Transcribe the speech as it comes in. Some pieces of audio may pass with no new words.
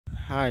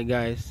Hi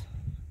guys,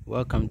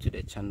 welcome to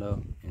the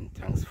channel and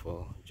thanks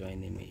for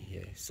joining me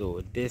here.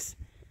 So this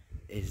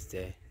is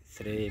the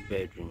 3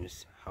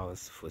 bedrooms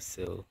house for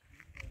sale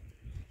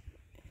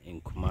in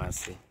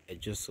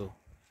Kumasi-Ejisu,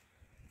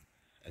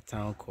 a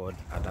town called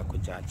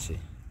GHC.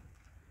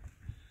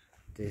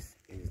 This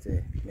is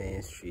the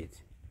main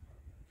street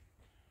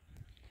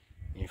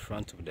in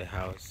front of the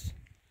house,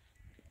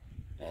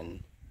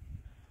 and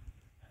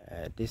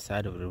this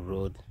side of the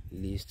road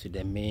leads to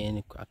the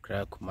main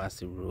Accra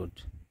Kumasi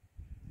road.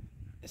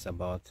 It's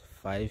about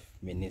 5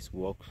 minutes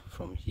walk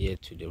from here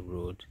to the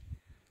road.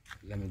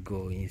 Let me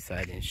go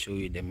inside and show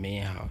you the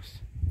main house.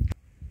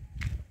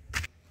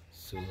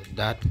 So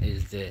that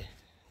is the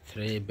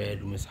 3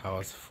 bedrooms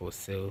house for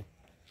sale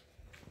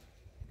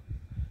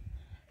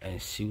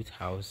and suite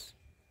house,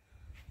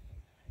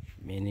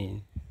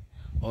 meaning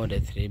all the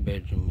 3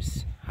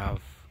 bedrooms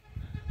have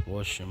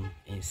washroom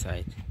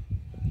inside.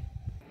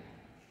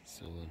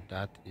 So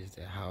that is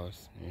the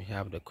house. We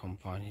have the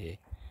compound here.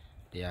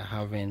 They are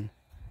having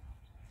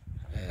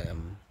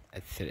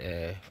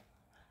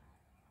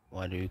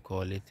what do you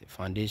call it,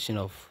 foundation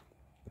of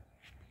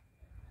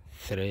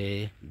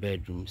 3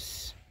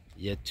 bedrooms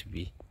yet to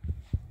be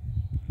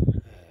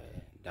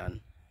done.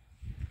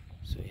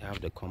 So you have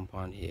the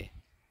compound here.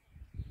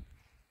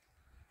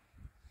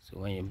 So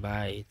when you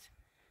buy it,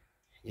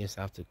 you just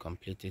have to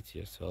complete it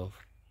yourself,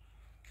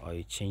 or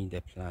you change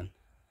the plan.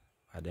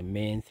 But the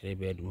main 3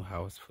 bedroom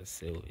house for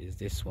sale is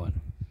this one.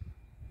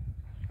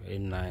 Very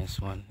nice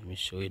one. Let me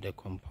show you the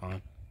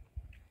compound.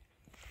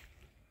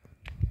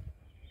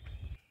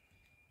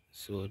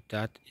 So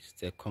that is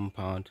the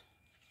compound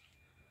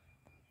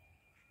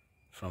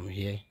from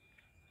here,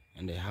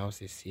 and the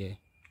house is here.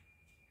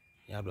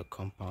 You have the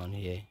compound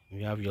here.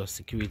 You have your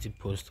security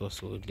post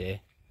also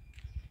there.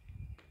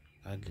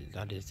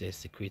 That is the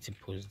security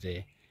post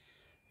there.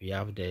 We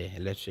have the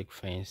electric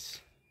fence,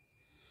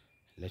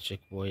 electric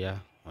wire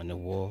on the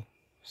wall,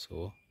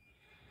 so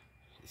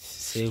it's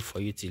safe for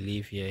you to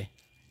live here.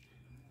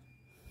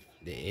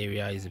 The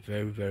area is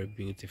very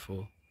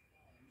beautiful.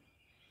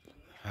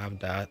 Have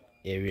that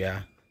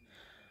area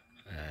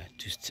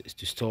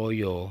to store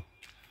your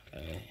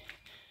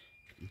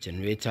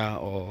generator,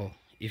 or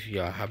if you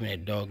are having a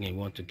dog and you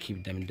want to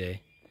keep them there,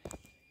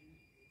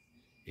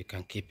 you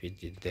can keep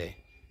it there.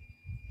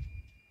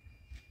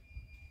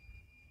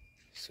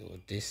 So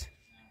this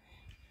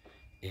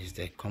is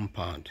the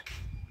compound,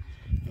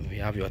 and we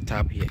have your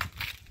tap here.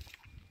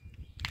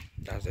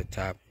 That's the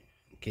tap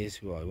in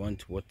case you want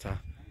to water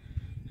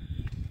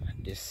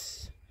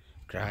this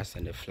grass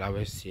and the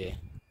flowers here,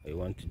 or you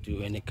want to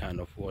do any kind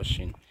of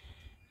washing,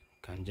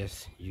 you can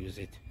just use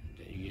it.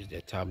 Use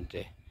the tap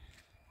there.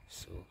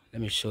 So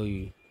let me show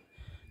you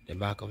the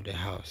back of the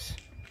house.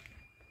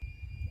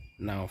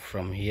 Now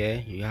from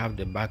here you have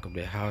the back of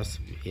the house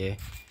here,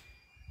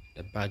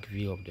 the back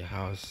view of the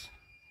house.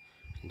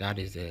 That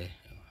is the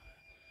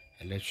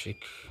electric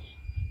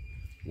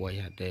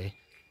wire there,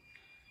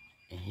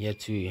 and here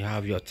too you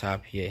have your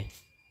tap here.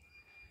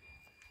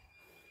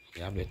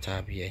 You have the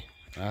tap here.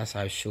 As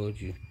I showed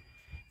you,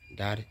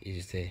 that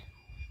is the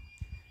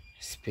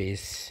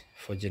space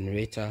for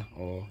generator,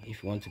 or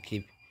if you want to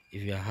keep,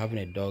 if you are having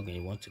a dog and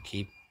you want to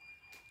keep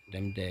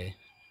them there,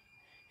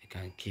 you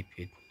can keep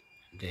it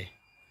there.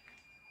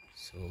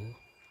 So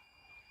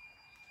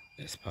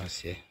let's pass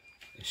here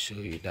and show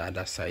you the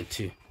other side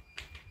too.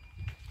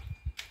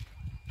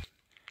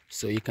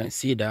 So you can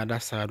see the other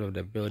side of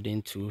the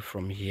building too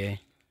from here.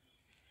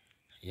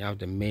 You have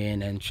the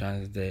main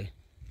entrance there,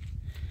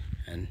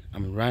 and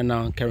I'm right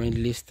now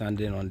currently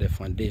standing on the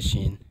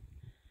foundation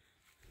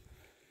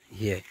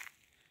here.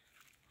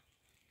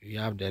 You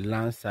have the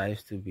land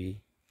size to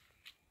be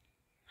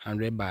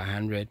 100 by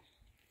 100.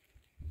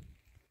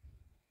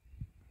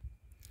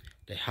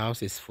 The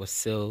house is for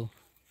sale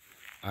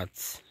at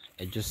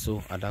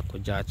Ejisu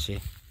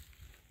Adakojachi.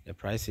 The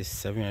price is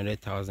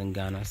 700,000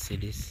 Ghana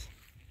cedis.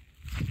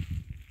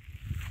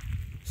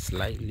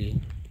 Slightly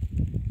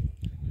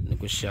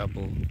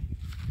negotiable.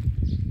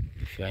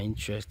 If you are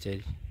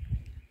interested,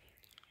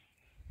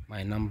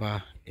 my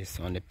number is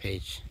on the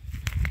page.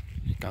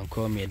 You can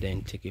call me and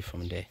then take it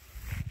from there.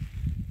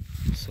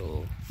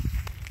 So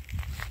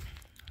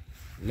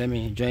let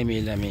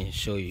me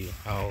show you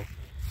how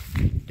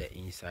the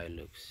inside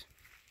looks.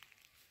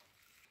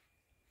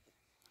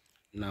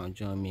 Now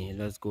join me,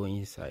 let's go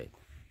inside.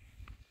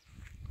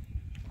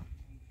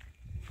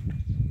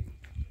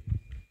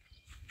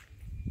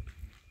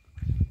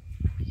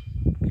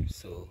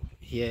 So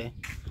here,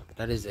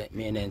 that is the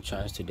main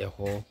entrance to the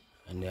hall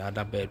and the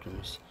other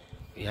bedrooms.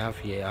 We have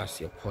here as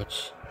your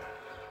porch.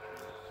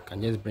 You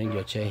can just bring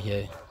your chair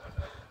here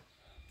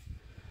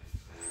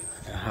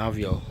and have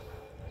your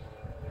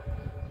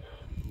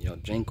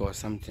drink or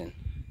something.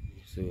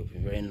 So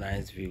very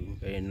nice view,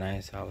 very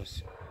nice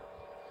house.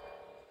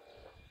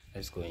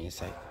 Let's go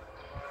inside.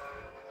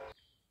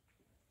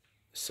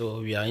 So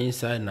we are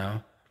inside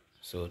now.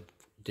 So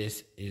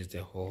this is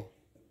the hall.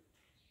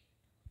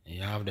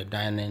 You have the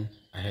dining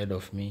ahead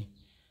of me,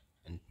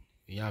 and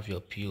you have your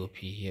POP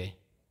here.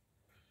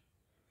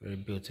 Very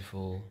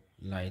beautiful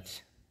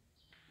light.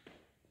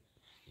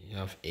 You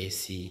have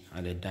AC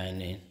at the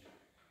dining.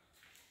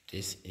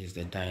 This is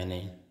the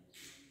dining.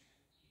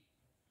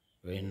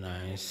 Very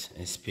nice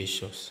and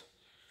spacious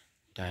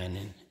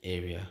dining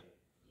area.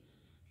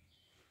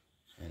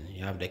 And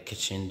you have the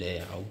kitchen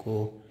there. I'll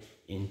go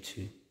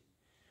into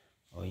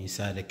or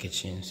inside the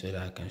kitchen so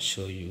that I can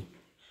show you.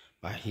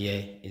 But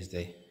here is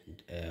the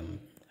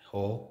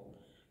hall.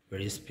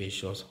 Very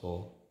spacious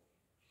hall.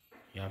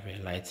 You have a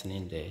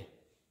lighting there.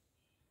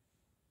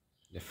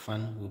 The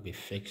fan will be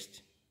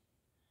fixed.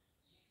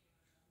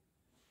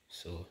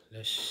 So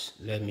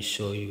let me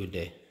show you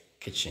the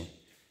kitchen.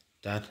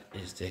 That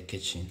is the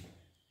kitchen.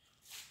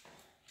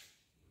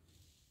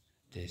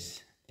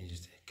 This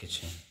is the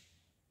kitchen.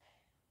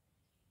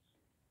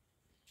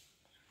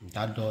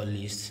 That door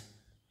leads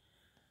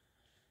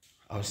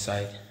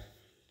outside.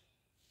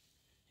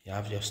 You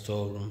have your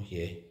storeroom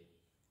here.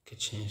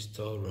 Kitchen,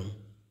 storeroom.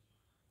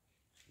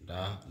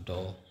 That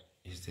door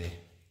is the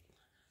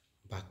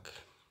back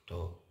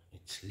door.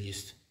 It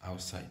leads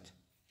outside.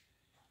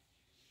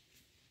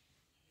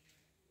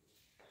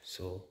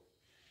 So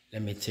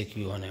let me take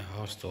you on a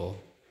house tour.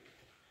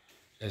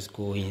 Let's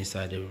go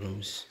inside the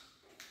rooms.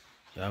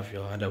 You have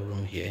your other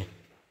room here.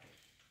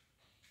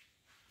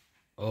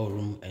 All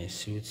room en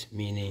suite,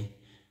 meaning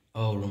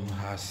all room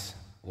has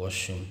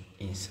washroom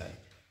inside.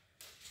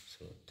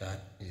 So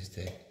that is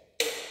the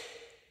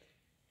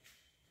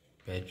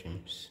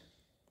bedrooms.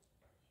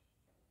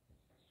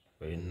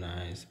 Very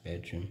nice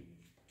bedroom.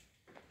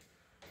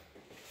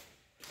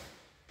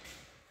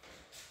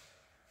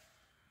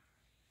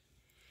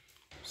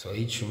 So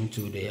each room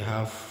too, they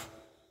have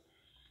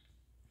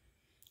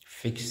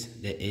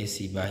fixed the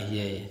AC, but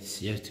here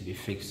it's yet to be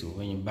fixed. So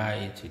when you buy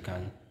it, you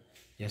can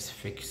just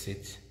fix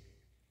it.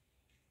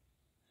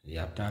 They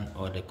have done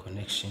all the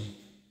connection.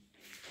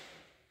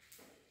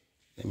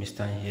 Let me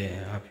stand here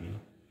and help you.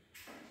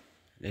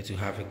 Let you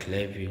have a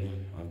clear view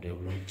of the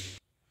room.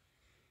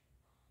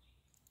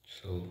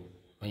 So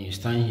when you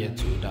stand here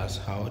too, that's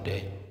how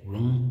the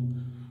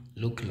room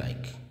look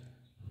like.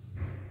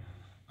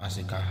 As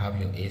you can have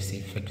your AC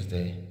fixed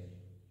there.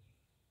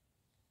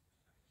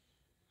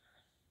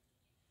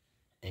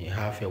 And you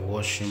have your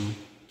washroom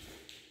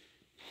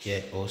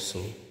here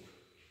also.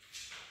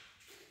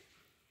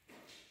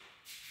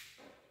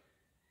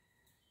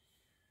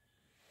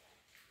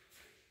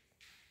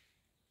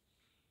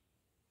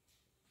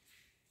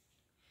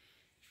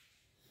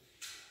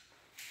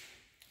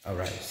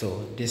 Alright,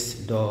 so this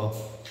door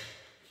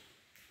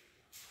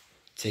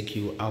take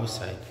you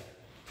outside.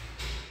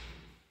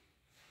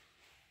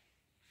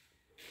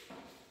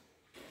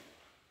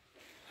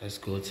 Let's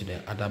go to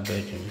the other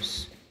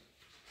bedrooms.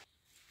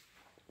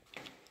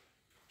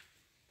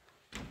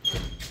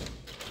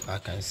 I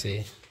can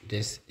say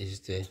this is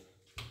the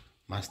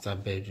master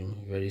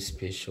bedroom, very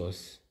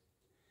spacious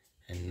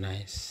and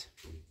nice.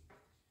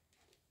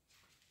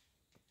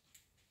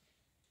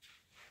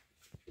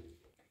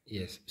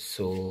 Yes,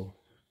 so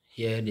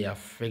here they have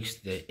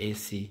fixed the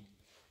AC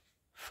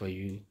for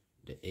you.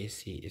 The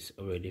AC is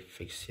already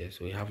fixed here.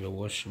 So you have your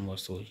washroom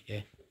also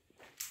here.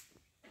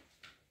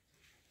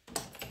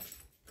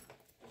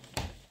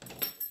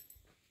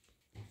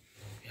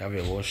 You have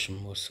your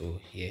washroom also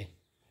here.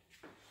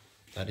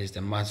 That is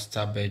the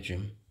master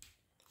bedroom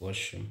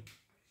washroom.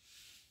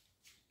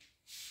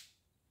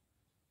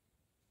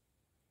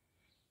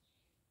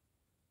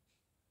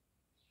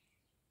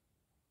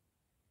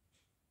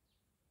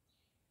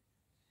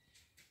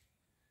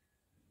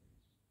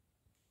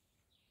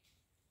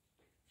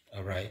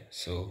 Alright,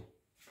 so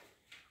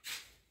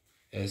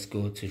let's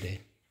go to the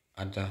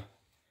other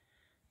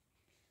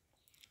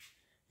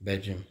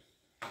bedroom,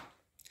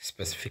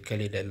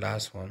 specifically the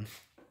last one.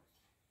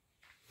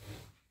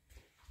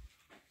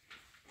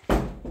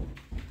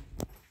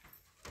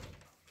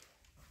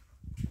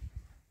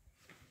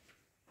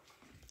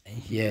 And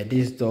here,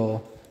 this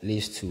door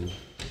leads to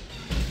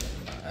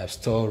a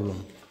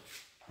storeroom.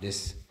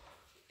 This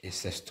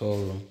is a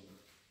storeroom.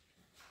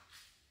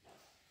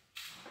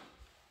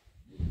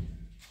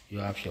 You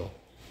have your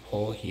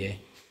hall here.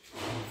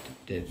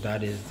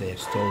 That is the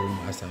storeroom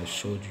as I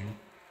showed you.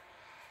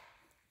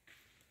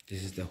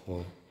 This is the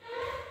hall.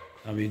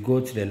 And we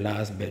go to the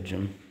last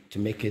bedroom to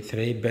make it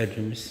 3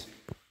 bedrooms.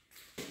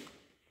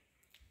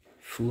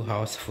 Full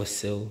house for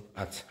sale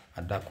at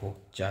Adako,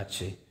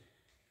 GHC,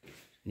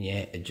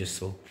 near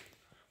Ejisu,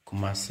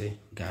 Kumasi,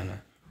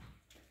 Ghana.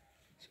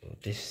 So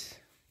this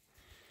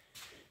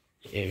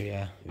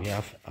area, we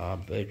have our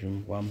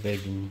bedroom, 1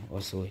 bedroom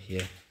also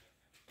here,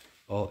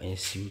 all en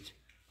suite.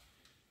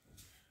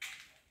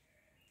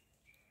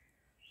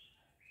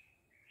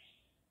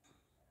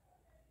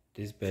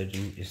 This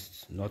bedroom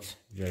is not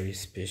very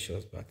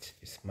spacious, but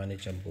it's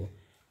manageable.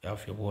 You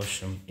have your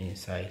washroom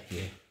inside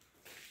here.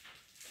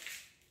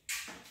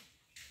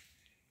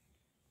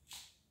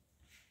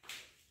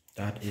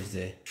 That is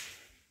the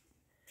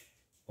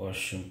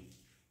washroom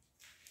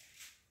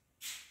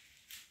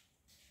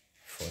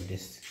for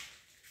this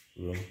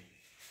room.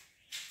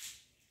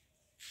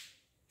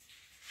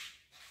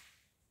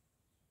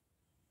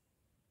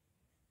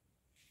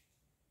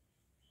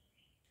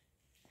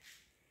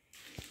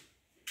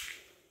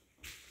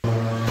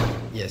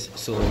 Yes,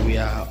 so we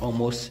are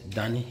almost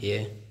done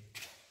here.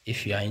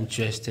 If you are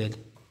interested,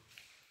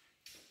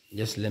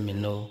 just let me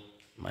know.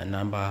 My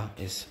number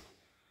is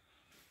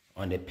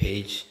on the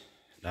page.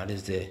 That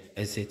is the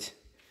exit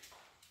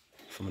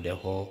from the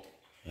hall.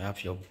 You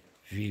have your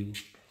view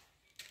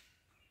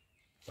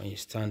when you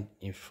stand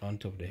in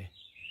front of the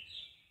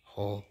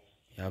hall.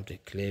 You have the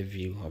clear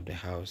view of the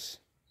house.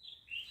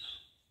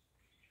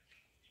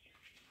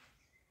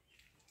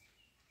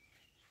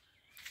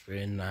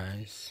 Very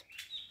nice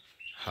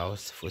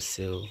house for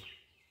sale.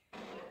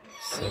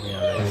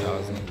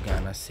 700,000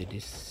 Ghana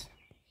cedis.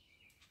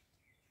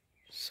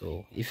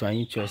 So if you are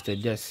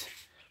interested, just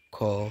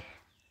call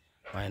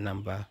my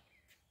number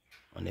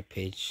on the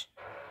page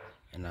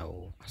and I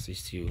will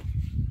assist you.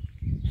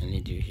 I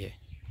need you here.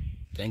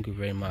 Thank you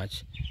very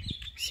much.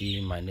 See you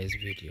in my next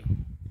video.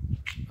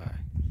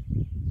 Bye.